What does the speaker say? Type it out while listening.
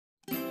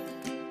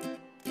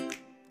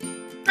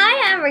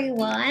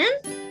everyone!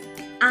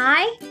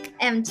 I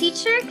am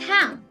Teacher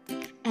Cam,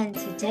 and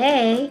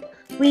today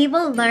we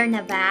will learn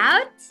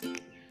about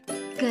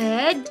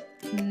good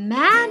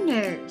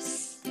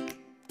manners.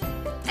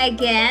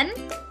 Again,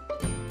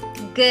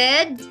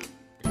 good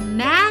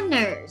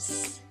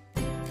manners.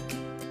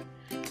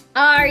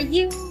 Are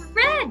you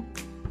ready?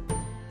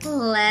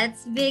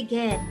 Let's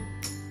begin.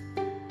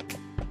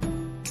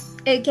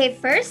 Okay,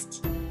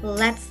 first,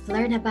 let's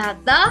learn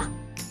about the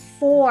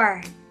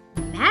 4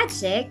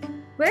 magic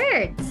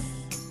words.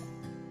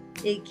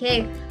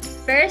 Okay,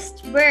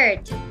 first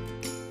word.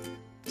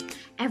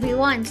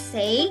 Everyone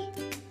say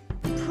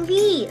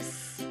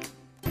please.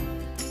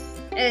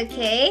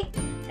 Okay,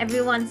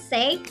 everyone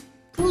say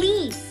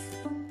please.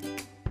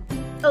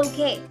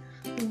 Okay,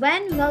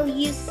 when will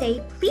you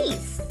say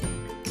please?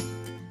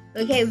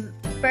 Okay,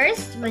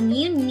 first when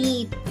you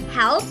need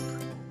help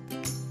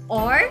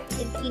or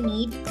if you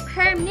need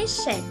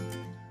permission.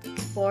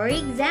 For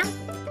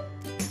example,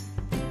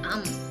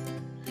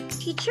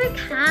 Teacher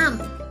Cam,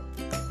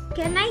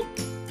 can I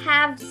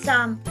have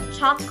some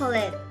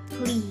chocolate,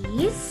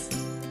 please?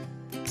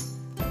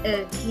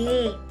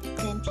 Okay,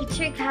 then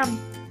Teacher Cam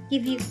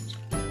give you,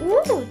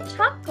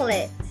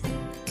 chocolate.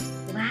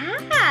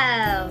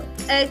 Wow.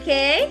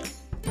 Okay,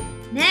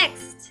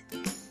 next.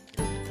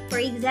 For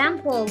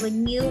example,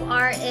 when you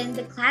are in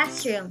the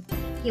classroom,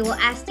 you will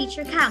ask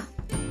Teacher Cam,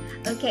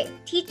 okay,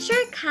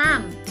 Teacher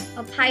Cam,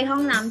 ไปห้อ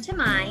งน้ำใช่ไ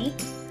หม?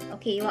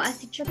 Okay, you will ask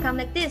Teacher Cam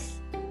like this.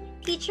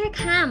 Teacher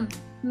Cam,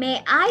 may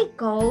I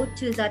go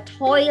to the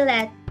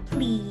toilet,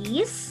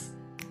 please?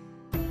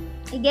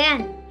 Again,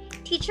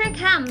 Teacher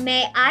Cam,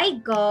 may I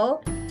go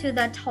to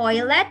the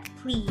toilet,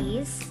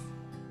 please?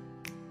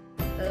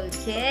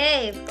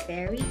 Okay,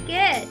 very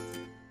good.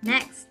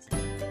 Next.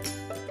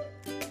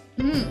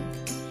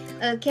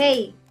 Okay,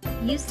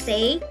 you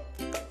say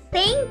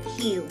thank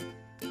you.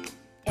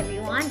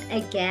 Everyone,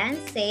 again,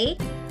 say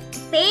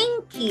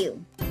thank you.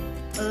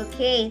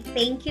 Okay,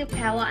 thank you แป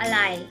ลว่าอะไ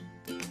ร?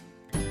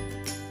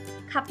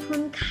 ขอบคุ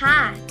ณค่ะ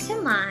ใช่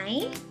ไหม?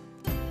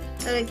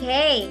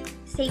 Okay,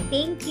 say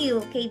thank you.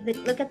 Okay,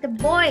 look at the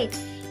boy.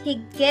 He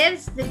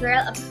gives the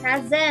girl a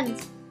present.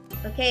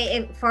 Okay,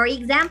 for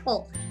example,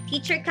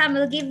 Teacher Cam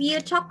will give you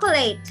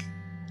chocolate.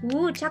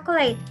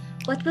 Chocolate.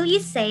 What will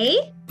you say?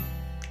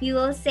 You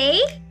will say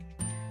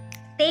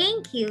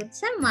thank you ใ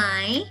ช่ไหม?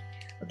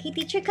 Okay,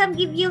 Teacher Cam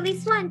give you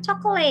this one,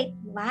 chocolate.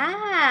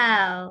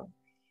 Wow.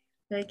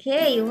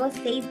 Okay, you will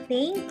say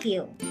thank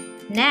you.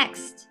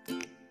 Next.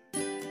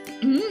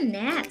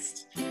 Next.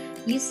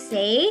 You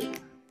say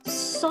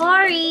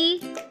sorry.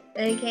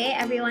 Okay,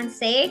 everyone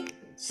say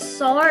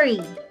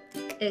sorry.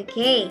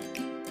 Okay.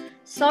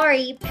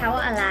 Sorry แปลว่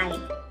าอะไร?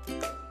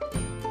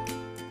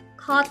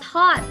 ขอโท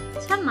ษ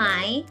ใช่ไหม?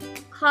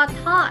 ขอ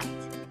โทษ.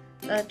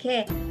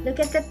 Okay, look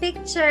at the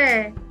picture.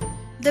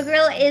 The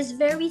girl is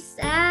very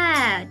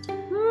sad.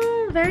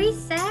 Very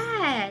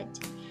sad.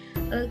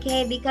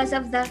 Okay, because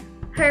of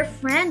her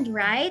friend,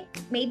 right?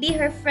 Maybe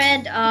her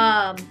friend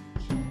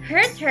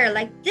hurt her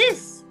like this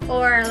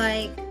or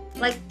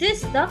like this,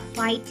 the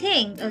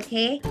fighting,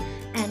 okay?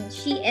 And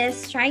she is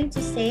trying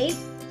to say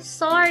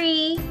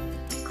sorry,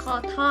 ขอ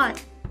โทษ.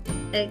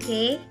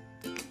 Okay?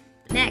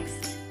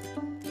 Next.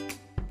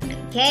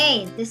 Okay,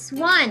 this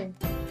one.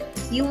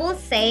 You will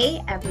say,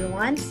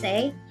 everyone say,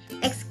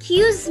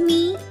 excuse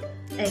me.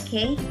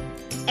 Okay?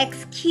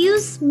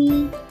 Excuse me.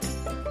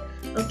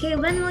 Okay,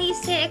 when will you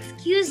say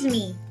excuse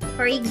me?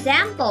 For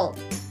example,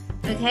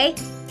 okay,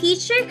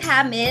 Teacher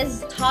Cam is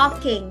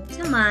talking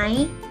to my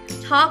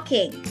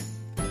talking.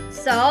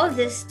 So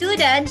the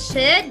student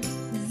should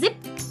zip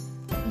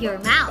your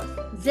mouth.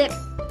 Zip.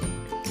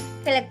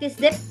 Okay, like this,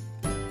 zip.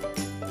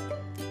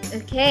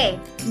 Okay,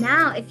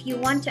 now if you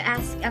want to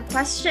ask a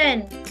question,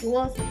 you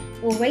will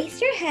raise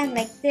your hand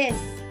like this.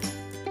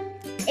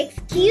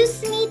 Excuse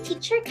me,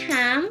 Teacher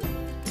Cam.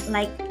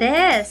 Like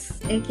this,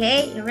 okay?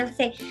 You will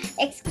say,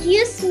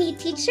 excuse me,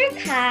 Teacher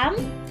Cam.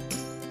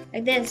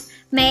 Like this.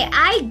 May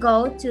I go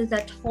to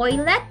the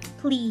toilet,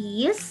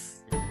 please?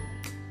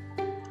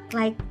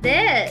 Like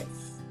this.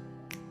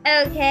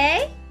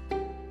 Okay?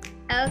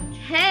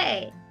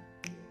 Okay.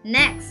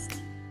 Next.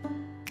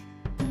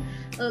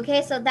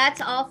 Okay, so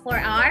that's all for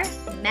our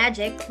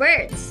magic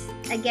words.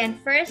 Again,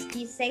 first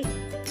you say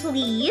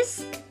please.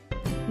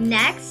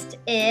 Next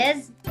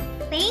is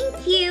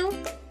thank you.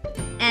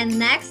 And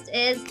next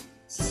is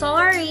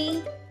sorry,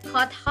 ข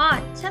อโท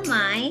ษใช่ไหม?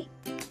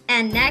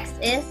 And next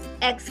is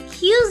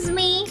excuse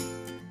me.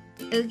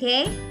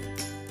 Okay?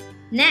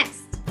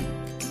 Next,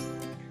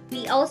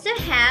 we also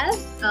have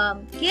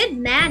good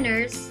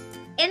manners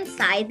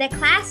inside the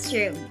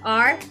classroom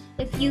or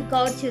if you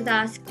go to the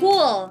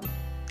school.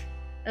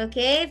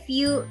 Okay?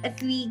 If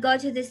we go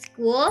to the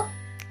school,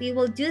 we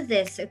will do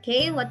this.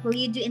 Okay? What will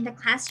you do in the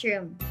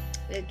classroom?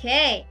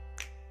 Okay.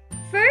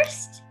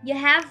 First, you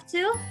have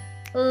to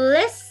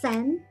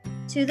listen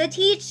to the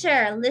teacher.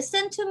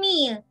 Listen to me.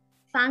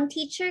 ฟัง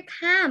Teacher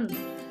Cam.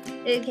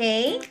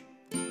 Okay?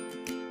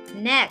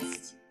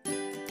 Next.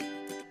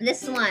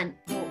 This one.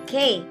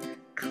 Okay.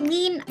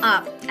 Clean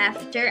up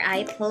after I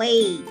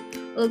play.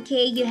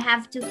 Okay, you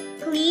have to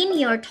clean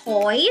your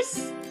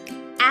toys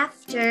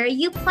after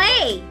you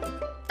play.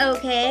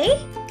 Okay?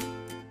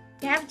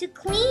 You have to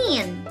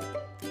clean.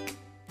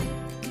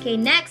 Okay,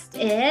 next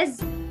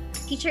is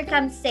teacher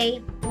comes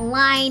say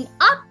line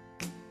up.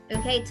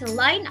 Okay, to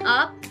line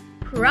up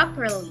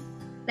properly.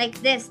 Like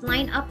this,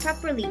 line up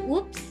properly.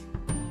 Oops.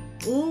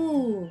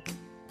 Ooh.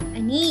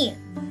 Ani,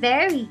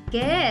 very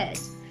good.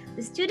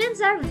 The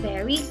students are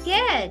very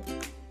good.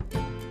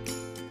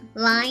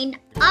 Line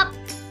up.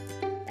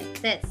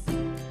 Like this.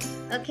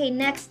 Okay,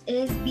 next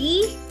is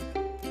be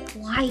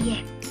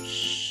quiet.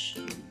 Shh.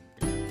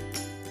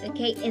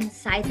 Okay,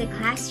 inside the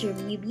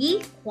classroom, you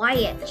be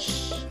quiet.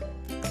 Shh.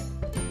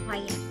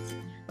 Quiet.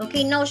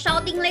 Okay, no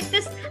shouting like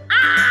this.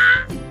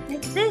 Ah!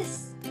 Like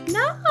this.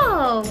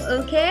 No.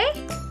 Okay?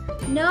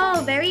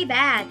 No, very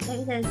bad.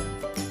 Like this.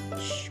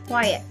 Shh,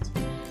 quiet.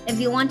 If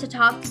you want to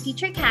talk to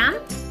Teacher Cam,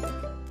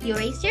 you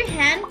raise your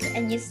hand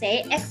and you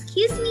say,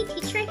 "Excuse me,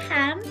 Teacher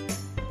Cam."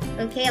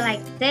 Okay,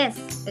 like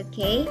this.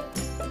 Okay?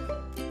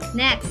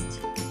 Next,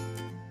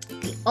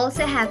 you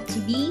also have to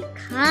be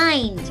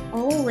kind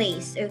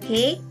always.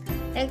 Okay?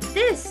 Like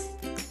this.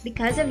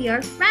 Because of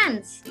your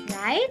friends,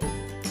 right?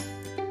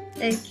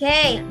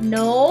 Okay,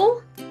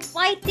 no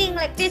fighting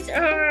like this,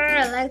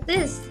 like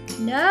this.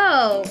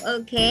 No,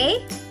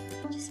 okay?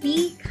 Just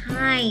be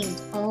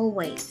kind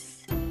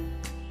always.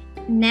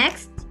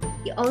 Next,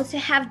 you also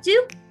have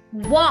to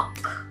walk.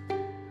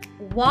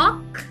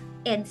 Walk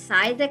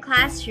inside the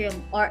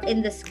classroom or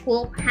in the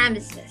school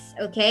premises,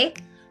 okay?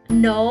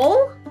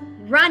 No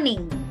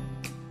running,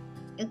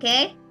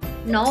 okay?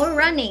 No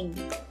running,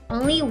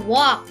 only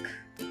walk,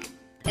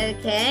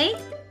 okay?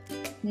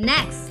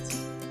 Next,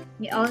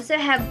 you also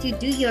have to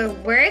do your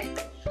work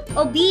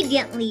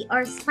obediently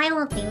or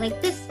silently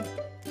like this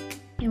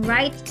and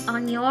write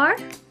on your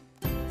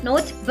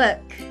notebook,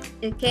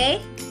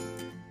 okay?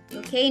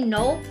 Okay,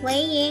 no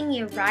playing,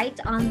 you write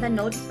on the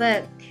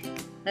notebook,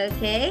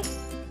 okay?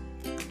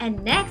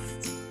 And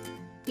next,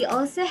 you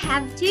also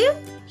have to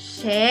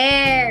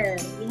share.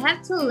 You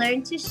have to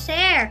learn to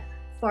share.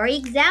 For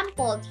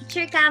example,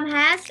 Teacher Cam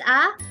has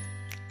a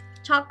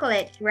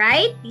chocolate,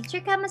 right?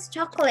 Teacher Cam has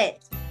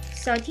chocolate.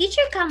 So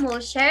Teacher Cam will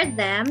share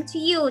them to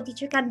you.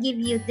 Teacher Cam give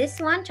you this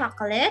one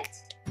chocolate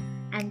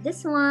and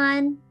this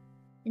one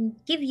and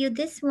give you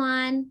this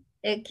one.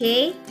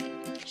 Okay?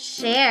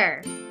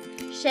 Share.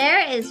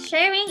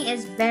 Sharing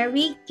is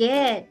very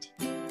good.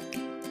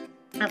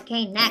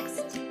 Okay,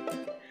 next.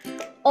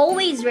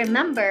 Always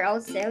remember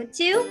also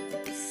to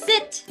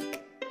sit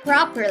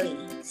properly.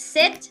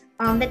 Sit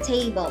on the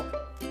table.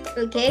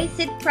 Okay?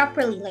 Sit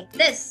properly like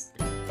this.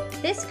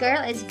 This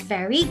girl is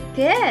very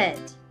good.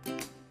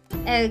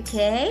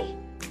 Okay.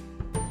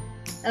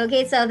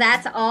 Okay, so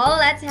that's all.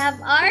 Let's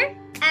have our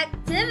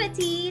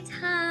activity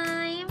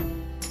time.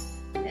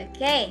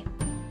 Okay.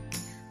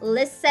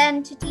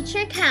 Listen to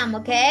Teacher Cam,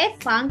 okay?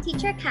 Fang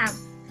Teacher Cam.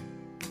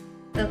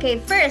 Okay,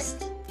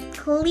 first,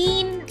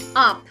 clean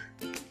up.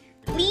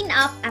 Clean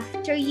up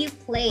after you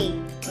play.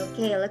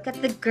 Okay, look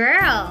at the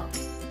girl.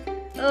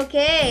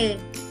 Okay,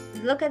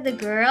 look at the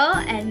girl,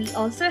 and we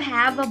also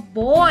have a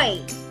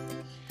boy.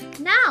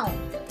 Now,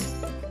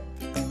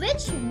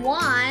 which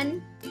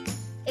one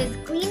is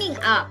cleaning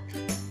up?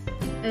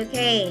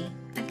 Okay,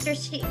 after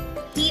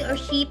he or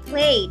she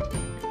played.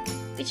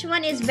 Which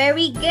one is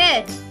very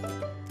good?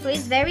 Who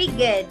is very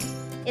good?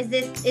 Is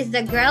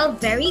the girl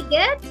very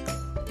good?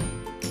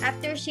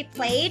 After she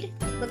played,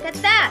 look at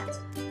that.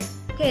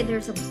 Okay,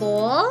 there's a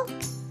ball.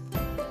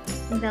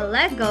 The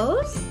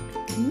Legos.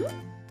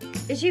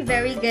 Is she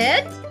very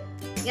good?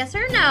 Yes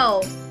or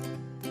no?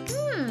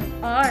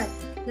 Or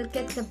look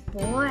at the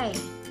boy.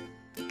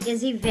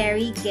 Is he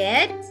very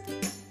good?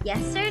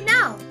 Yes or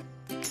no?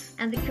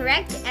 And the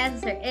correct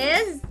answer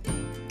is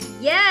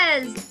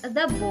yes,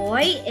 the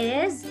boy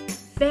is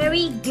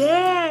very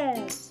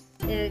good.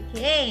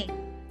 Okay.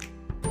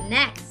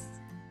 Next.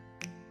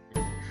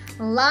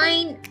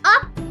 Line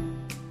up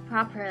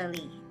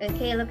properly.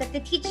 Okay, look at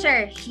the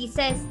teacher. She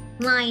says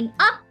line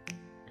up.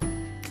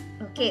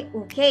 Okay,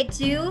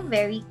 two.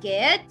 Very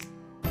good.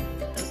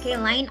 Okay,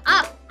 line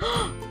up.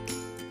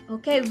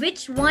 Okay,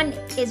 which one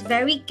is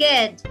very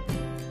good?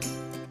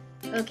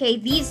 Okay,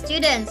 these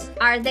students,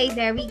 are they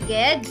very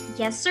good?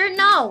 Yes or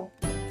no?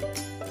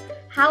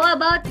 How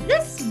about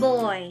this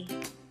boy?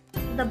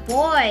 The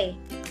boy,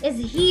 is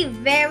he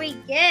very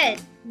good?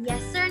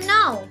 Yes or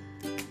no?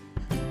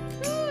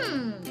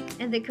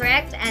 And the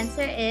correct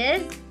answer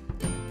is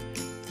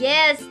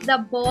yes,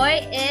 the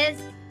boy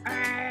is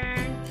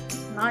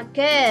not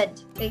good.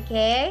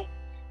 Okay?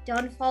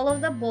 Don't follow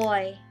the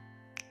boy.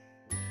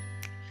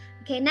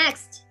 Okay,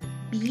 next.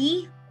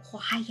 Be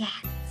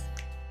quiet.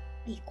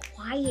 Be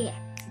quiet.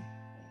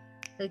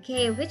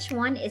 Okay, which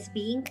one is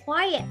being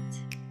quiet?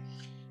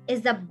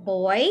 Is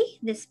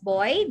this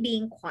boy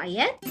being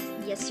quiet?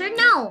 Yes or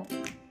no?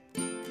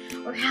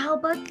 Or how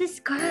about this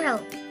girl?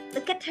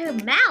 Look at her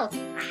mouth.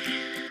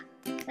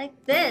 Like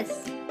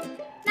this.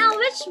 Now,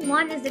 which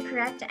one is the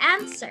correct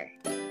answer?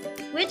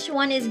 Which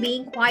one is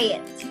being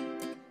quiet?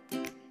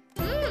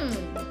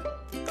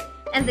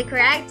 And the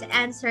correct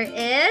answer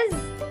is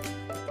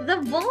the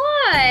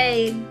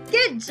boy.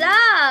 Good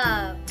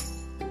job.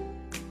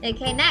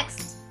 Okay,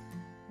 next.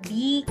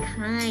 Be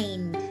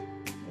kind.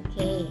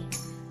 Okay.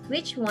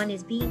 Which one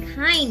is being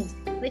kind?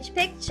 Which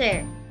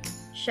picture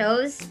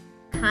shows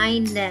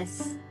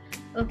kindness?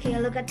 Okay,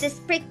 look at this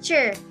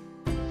picture.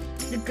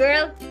 The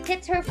girl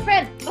hit her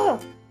friend. Oh.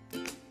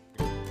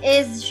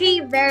 Is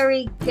she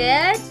very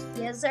good?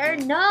 Yes or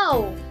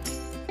no?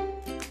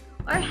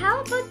 Or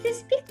how about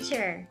this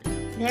picture?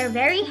 They're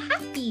very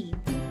happy.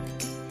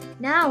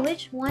 Now,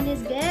 which one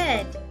is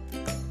good?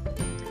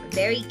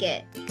 Very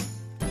good.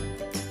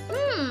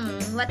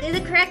 What is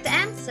the correct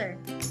answer?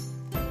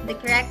 The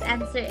correct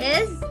answer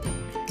is,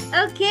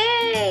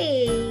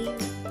 okay,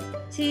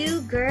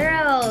 2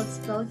 girls.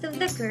 Both of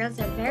the girls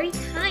are very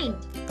kind,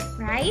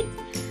 right?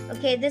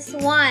 Okay, this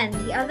one,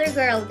 the other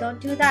girl, don't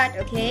do that,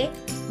 okay?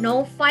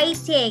 No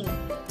fighting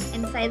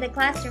inside the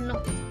classroom.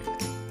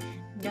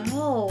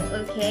 No,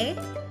 okay?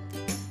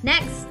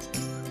 Next,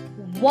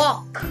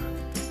 walk.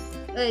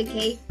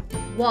 Okay,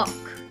 walk.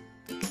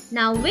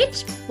 Now,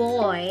 which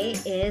boy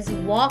is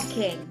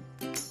walking?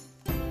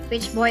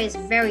 Which boy is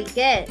very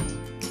good?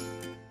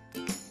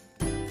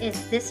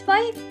 Is this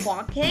boy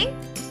walking?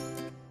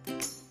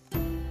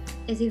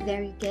 Is he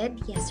very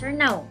good? Yes or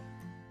no?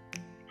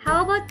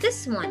 How about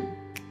this one?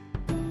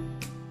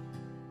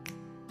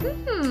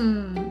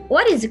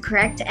 What is the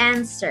correct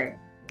answer?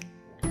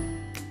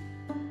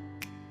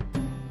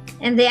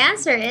 And the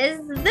answer is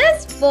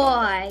this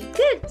boy.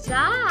 Good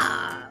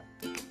job.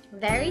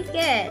 Very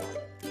good.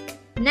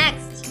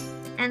 Next,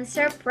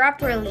 answer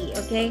properly,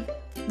 okay?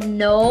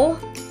 No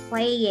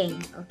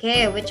playing.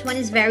 Okay, which one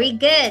is very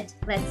good?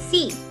 Let's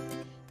see.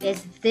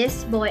 Is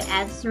this boy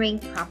answering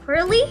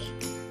properly?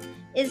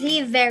 Is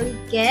he very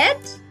good?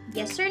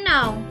 Yes or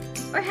no?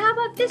 Or how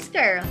about this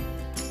girl?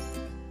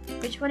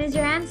 Which one is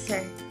your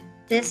answer?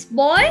 This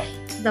boy,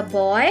 the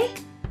boy,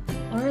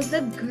 or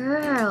the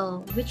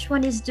girl? Which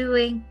one is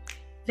doing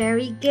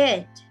very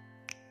good?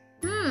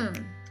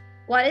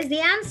 What is the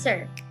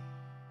answer?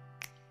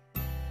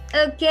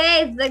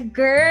 Okay, the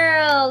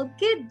girl.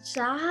 Good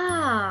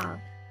job.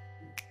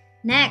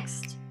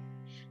 Next,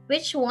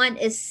 which one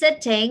is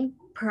sitting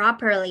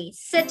properly?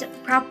 Sit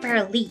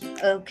properly,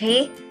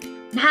 okay?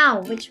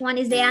 Now, which one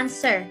is the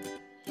answer?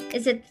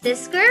 Is it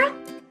this girl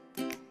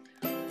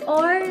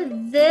or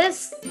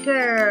this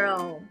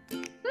girl?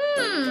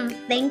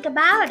 Think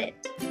about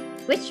it.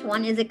 Which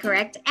one is the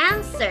correct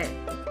answer?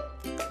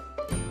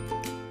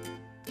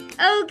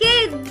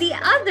 Okay, the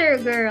other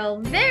girl.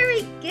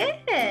 Very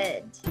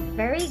good.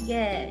 Very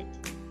good.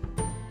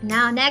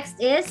 Now,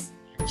 next is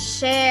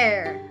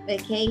share.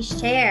 Okay,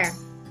 share.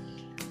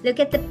 Look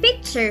at the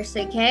pictures,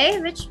 okay?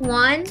 Which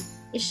one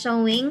is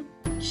showing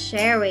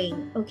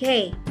sharing?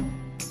 Okay,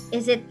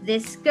 is it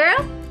this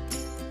girl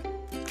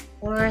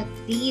or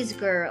these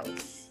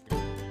girls?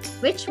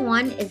 Which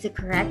one is the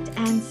correct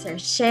answer?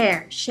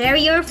 Share. Share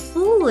your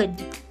food.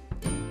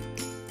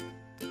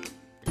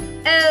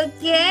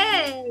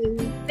 Okay,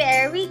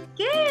 very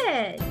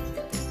good.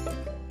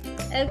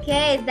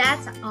 Okay,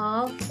 that's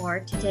all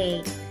for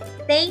today.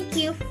 Thank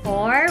you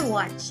for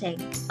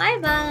watching.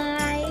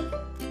 Bye-bye.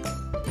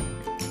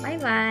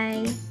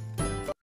 Bye-bye.